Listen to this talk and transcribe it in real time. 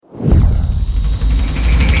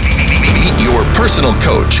personal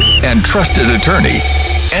coach and trusted attorney,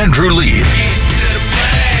 Andrew Lieb,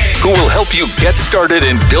 who will help you get started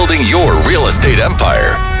in building your real estate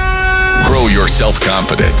empire. Grow your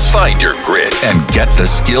self-confidence, find your grit, and get the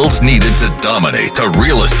skills needed to dominate the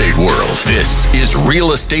real estate world. This is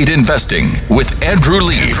Real Estate Investing with Andrew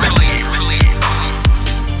Lieb.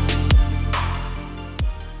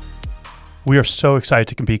 We are so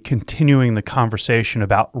excited to be continuing the conversation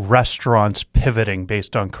about restaurants pivoting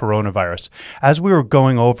based on coronavirus. As we were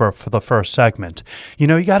going over for the first segment, you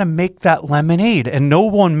got to make that lemonade, and no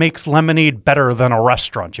one makes lemonade better than a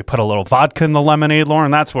restaurant. You put a little vodka in the lemonade, Lauren,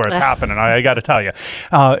 that's where it's happening. I got to tell you,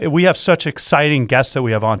 we have such exciting guests that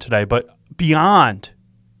we have on today, but beyond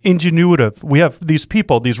ingenuitive, we have these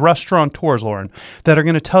people, these restaurateurs, Lauren, that are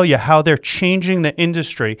going to tell you how they're changing the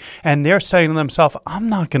industry, and they're saying to themselves, I'm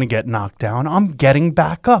not going to get knocked down, I'm getting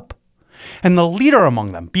back up. And the leader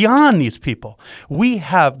among them, beyond these people, we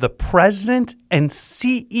have the president and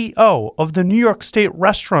CEO of the New York State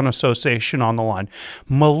Restaurant Association on the line,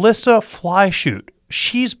 Melissa Fleischut.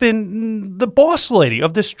 She's been the boss lady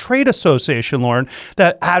of this trade association, Lauren,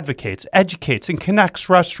 that advocates, educates, and connects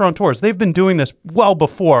restaurateurs. They've been doing this well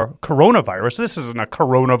before coronavirus. This isn't a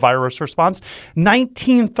coronavirus response.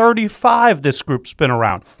 1935, this group's been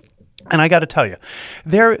around. And I got to tell you,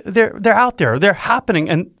 they're out there. They're happening.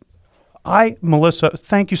 And Melissa,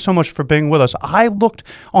 thank you so much for being with us. I looked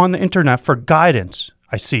on the internet for guidance.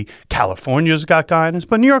 I see California's got guidance,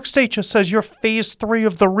 but New York State just says you're phase 3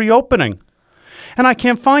 of the reopening. And I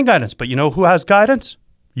can't find guidance. But you know who has guidance?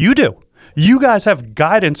 You do. You guys have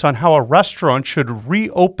guidance on how a restaurant should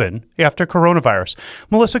reopen after coronavirus.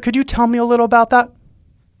 Melissa, could you tell me a little about that?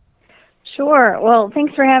 Sure. Well,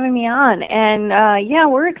 thanks for having me on. And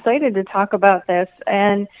we're excited to talk about this.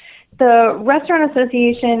 And the Restaurant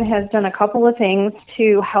Association has done a couple of things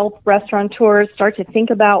to help restaurateurs start to think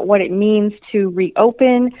about what it means to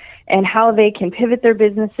reopen and how they can pivot their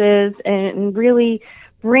businesses and really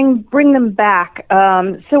bring them back.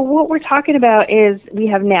 So what we're talking about is we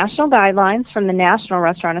have national guidelines from the National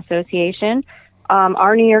Restaurant Association.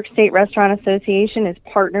 Our New York State Restaurant Association is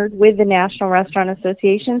partnered with the National Restaurant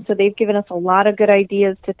Association, so they've given us a lot of good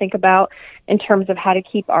ideas to think about in terms of how to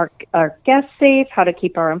keep our guests safe, how to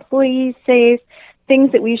keep our employees safe,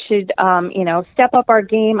 things that we should, step up our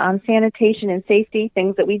game on sanitation and safety,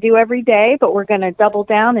 things that we do every day, but we're going to double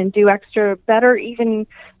down and do extra better even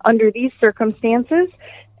under these circumstances.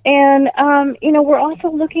 And, we're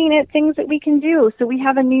also looking at things that we can do. So we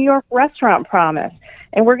have a New York restaurant promise,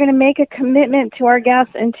 and we're going to make a commitment to our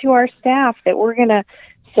guests and to our staff that we're going to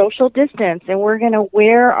social distance and we're going to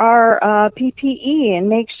wear our PPE and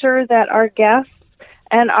make sure that our guests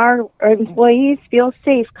and our employees feel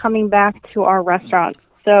safe coming back to our restaurants.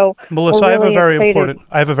 So, Melissa, I have a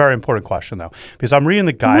very important question though, because I'm reading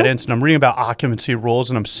the guidance and I'm reading about occupancy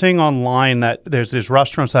rules, and I'm seeing online that there's these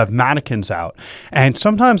restaurants that have mannequins out, and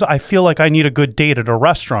sometimes I feel like I need a good date at a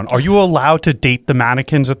restaurant. Are you allowed to date the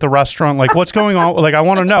mannequins at the restaurant? Like, what's going on? Like, I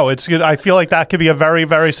want to know. I feel like that could be a very,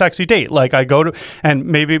 very sexy date. Like, I go to, and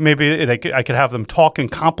maybe I could have them talk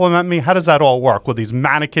and compliment me. How does that all work with these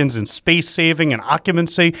mannequins and space saving and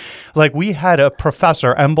occupancy? Like, we had a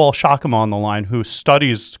professor, Embal Shakama, on the line who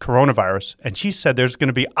studies coronavirus, and she said there's going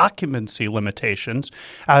to be occupancy limitations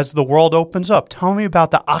as the world opens up. Tell me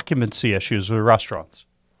about the occupancy issues with restaurants.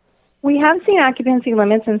 We have seen occupancy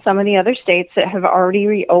limits in some of the other states that have already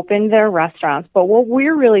reopened their restaurants, but what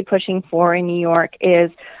we're really pushing for in New York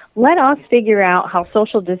is let us figure out how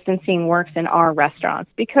social distancing works in our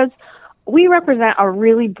restaurants, because we represent a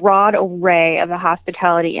really broad array of the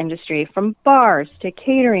hospitality industry, from bars to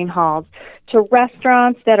catering halls to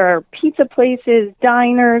restaurants that are pizza places,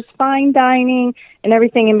 diners, fine dining, and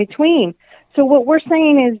everything in between. So what we're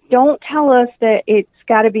saying is don't tell us that it's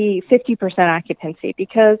got to be 50% occupancy,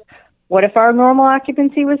 because what if our normal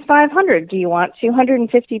occupancy was 500? Do you want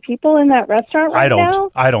 250 people in that restaurant right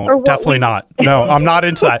now? I don't. Definitely not. No, I'm not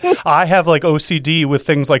into that. I have like OCD with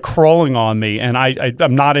things like crawling on me, and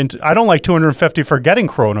I'm not into. I don't like 250 for getting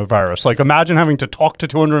coronavirus. Like, imagine having to talk to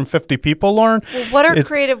 250 people, Lauren. Well, what are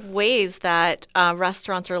creative ways that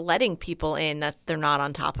restaurants are letting people in that they're not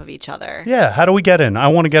on top of each other? Yeah, how do we get in? I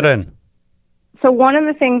want to get in. So one of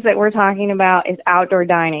the things that we're talking about is outdoor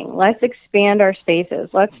dining. Let's expand our spaces.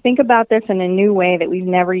 Let's think about this in a new way that we've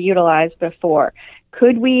never utilized before.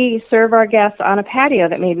 Could we serve our guests on a patio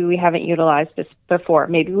that maybe we haven't utilized before?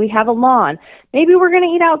 Maybe we have a lawn. Maybe we're going to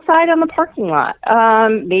eat outside on the parking lot.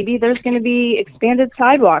 Maybe there's going to be expanded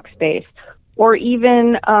sidewalk space or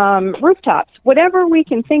even rooftops. Whatever we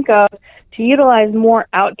can think of to utilize more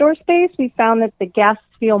outdoor space, we found that the guests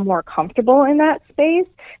feel more comfortable in that space. space,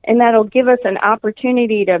 and that'll give us an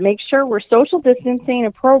opportunity to make sure we're social distancing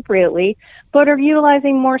appropriately, but are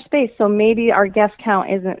utilizing more space, so maybe our guest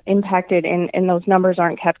count isn't impacted and those numbers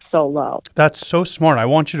aren't kept so low. That's so smart. I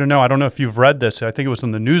want you to know, I don't know if you've read this, I think it was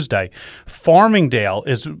in the Newsday, Farmingdale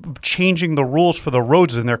is changing the rules for the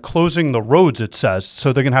roads, and they're closing the roads, it says,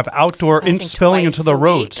 so they're going to have outdoor spilling into the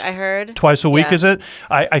roads. I heard. Twice a week, is it?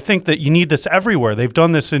 I think that you need this everywhere. They've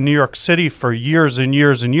done this in New York City for years and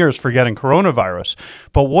years and years, forgetting coronavirus.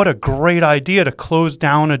 But what a great idea to close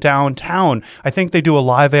down a downtown. I think they do a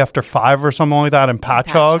live after 5 or something like that in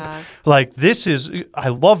Patchogue. Like, this is, I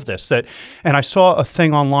love this. And I saw a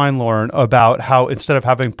thing online, Lauren, about how instead of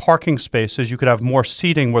having parking spaces, you could have more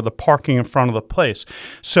seating where the parking in front of the place.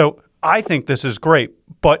 So I think this is great.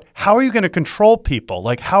 But how are you going to control people?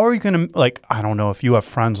 Like, how are you going to, like, I don't know if you have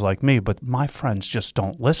friends like me, but my friends just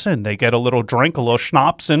don't listen. They get a little drink, a little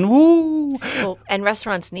schnapps, and woo. Well, and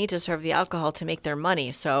restaurants need to serve the alcohol to make their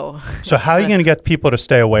money. So how are you going to get people to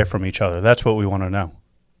stay away from each other? That's what we want to know.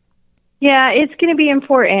 Yeah, it's going to be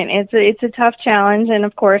important. It's a tough challenge, and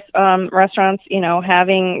of course, restaurants,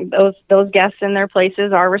 having those guests in their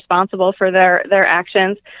places are responsible for their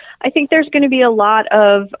actions. I think there's going to be a lot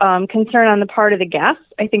of concern on the part of the guests.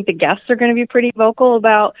 I think the guests are going to be pretty vocal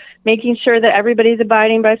about making sure that everybody's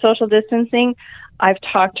abiding by social distancing. I've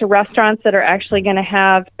talked to restaurants that are actually going to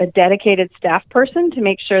have a dedicated staff person to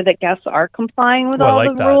make sure that guests are complying with all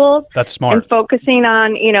the rules. That's smart. And focusing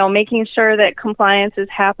on, making sure that compliance is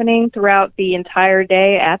happening throughout the entire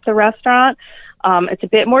day at the restaurant. It's a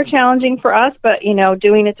bit more challenging for us, but,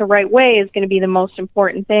 doing it the right way is going to be the most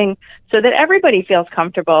important thing so that everybody feels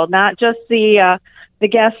comfortable, not just the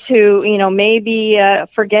guests who, may be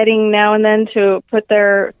forgetting now and then to put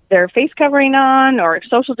their face covering on or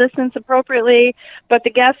social distance appropriately, but the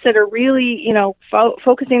guests that are really,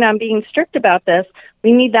 focusing on being strict about this,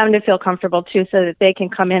 we need them to feel comfortable too so that they can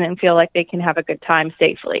come in and feel like they can have a good time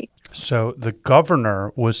safely. So the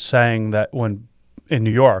governor was saying that in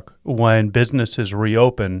New York, when businesses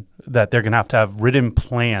reopen, that they're going to have written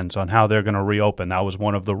plans on how they're going to reopen. That was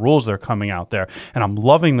one of the rules that are coming out there. And I'm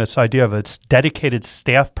loving this idea of a dedicated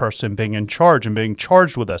staff person being in charge and being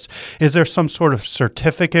charged with this. Is there some sort of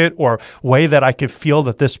certificate or way that I could feel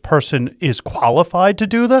that this person is qualified to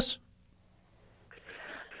do this?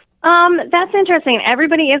 That's interesting.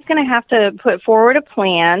 Everybody is going to have to put forward a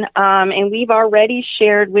plan, and we've already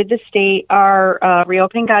shared with the state our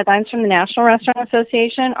reopening guidelines from the National Restaurant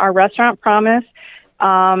Association, our restaurant promise.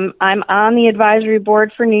 I'm on the advisory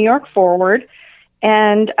board for New York Forward,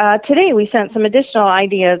 and today we sent some additional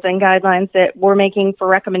ideas and guidelines that we're making for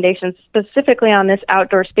recommendations specifically on this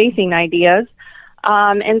outdoor spacing ideas.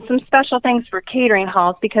 And some special things for catering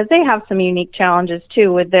halls because they have some unique challenges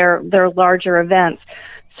too with their larger events.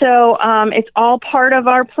 So it's all part of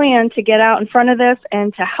our plan to get out in front of this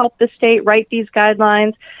and to help the state write these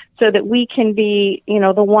guidelines so that we can be,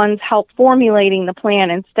 the ones help formulating the plan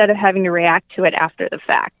instead of having to react to it after the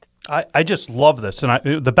fact. I just love this.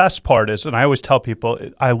 And the best part is, and I always tell people,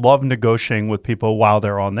 I love negotiating with people while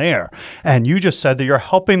they're on the air. And you just said that you're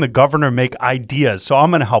helping the governor make ideas. So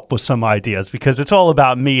I'm going to help with some ideas because it's all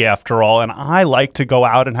about me after all. And I like to go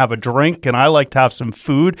out and have a drink and I like to have some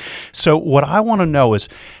food. So what I want to know is,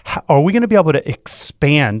 are we going to be able to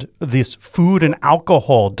expand this food and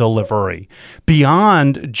alcohol delivery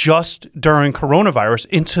beyond just during coronavirus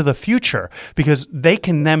into the future? Because they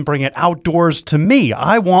can then bring it outdoors to me.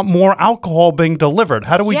 I want more alcohol being delivered.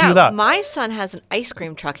 How do we do that? My son has an ice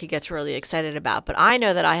cream truck he gets really excited about, but I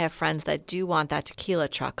know that I have friends that do want that tequila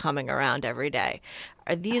truck coming around every day.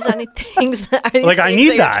 Are these any things that I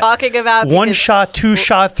need that. You're talking about? One shot, two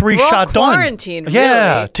shot, three shot, done. Quarantine, really.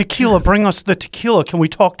 Yeah, tequila. Bring us the tequila. Can we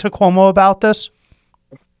talk to Cuomo about this?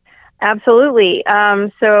 Absolutely.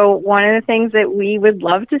 So one of the things that we would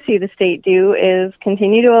love to see the state do is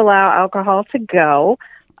continue to allow alcohol to go.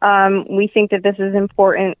 We think that this is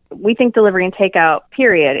important. We think delivery and takeout,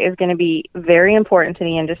 period, is going to be very important to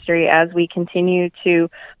the industry as we continue to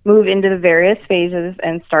move into the various phases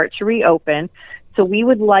and start to reopen. So we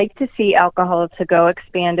would like to see alcohol to go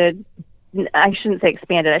expanded. I shouldn't say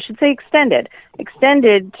expanded. I should say extended.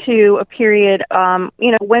 Extended to a period,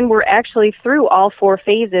 when we're actually through all 4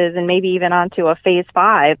 phases and maybe even onto a phase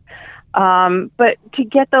 5. But to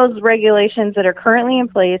get those regulations that are currently in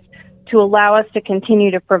place to allow us to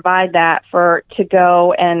continue to provide that to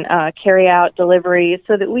go and carry out deliveries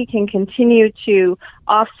so that we can continue to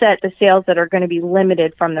offset the sales that are going to be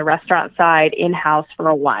limited from the restaurant side in-house for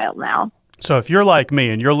a while now. So if you're like me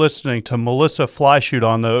and you're listening to Melissa Fleischut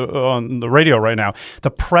on the radio right now, the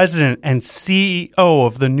president and CEO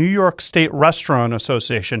of the New York State Restaurant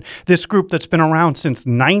Association, this group that's been around since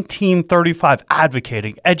 1935,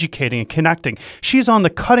 advocating, educating, and connecting, she's on the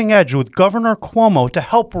cutting edge with Governor Cuomo to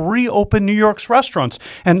help reopen New York's restaurants.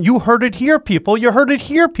 And you heard it here, people. You heard it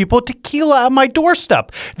here, people. Tequila at my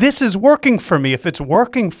doorstep. This is working for me. If it's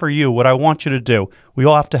working for you, what I want you to do, we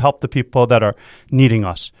all have to help the people that are needing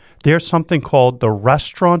us. There's something called the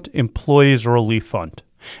Restaurant Employees Relief Fund.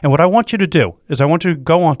 And what I want you to do is I want you to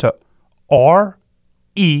go on to RERF.US,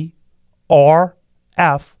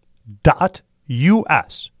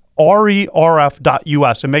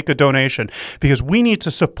 and make a donation, because we need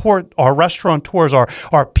to support our restaurateurs,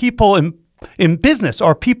 our people in business,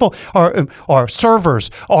 our people, our servers,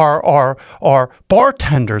 our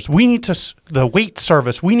bartenders. We need to, the wait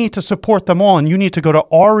service, we need to support them all, and you need to go to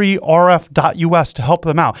RERF.US to help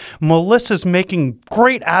them out. Melissa's making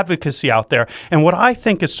great advocacy out there, and what I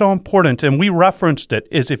think is so important, and we referenced it,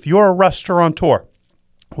 is if you're a restaurateur,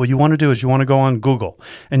 what you want to do is you want to go on Google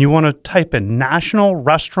and you want to type in National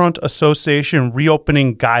Restaurant Association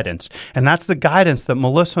Reopening Guidance. And that's the guidance that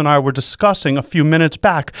Melissa and I were discussing a few minutes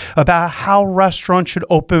back about how restaurants should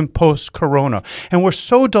open post-corona. And we're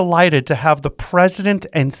so delighted to have the president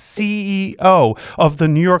and CEO of the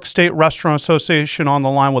New York State Restaurant Association on the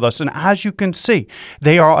line with us. And as you can see,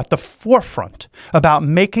 they are at the forefront about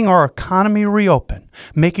making our economy reopen,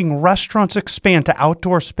 making restaurants expand to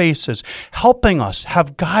outdoor spaces, helping us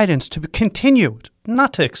have guidance to continue,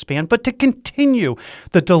 not to expand, but to continue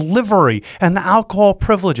the delivery and the alcohol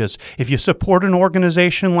privileges. If you support an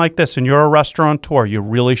organization like this and you're a restaurateur, you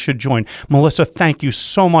really should join. Melissa, thank you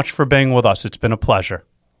so much for being with us. It's been a pleasure.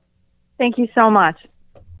 Thank you so much.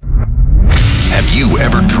 Have you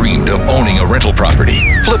ever dreamed of owning a rental property,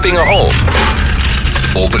 flipping a home,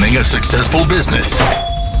 opening a successful business?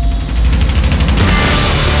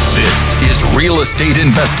 This is Real Estate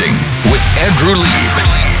Investing with Andrew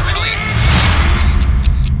Lieb.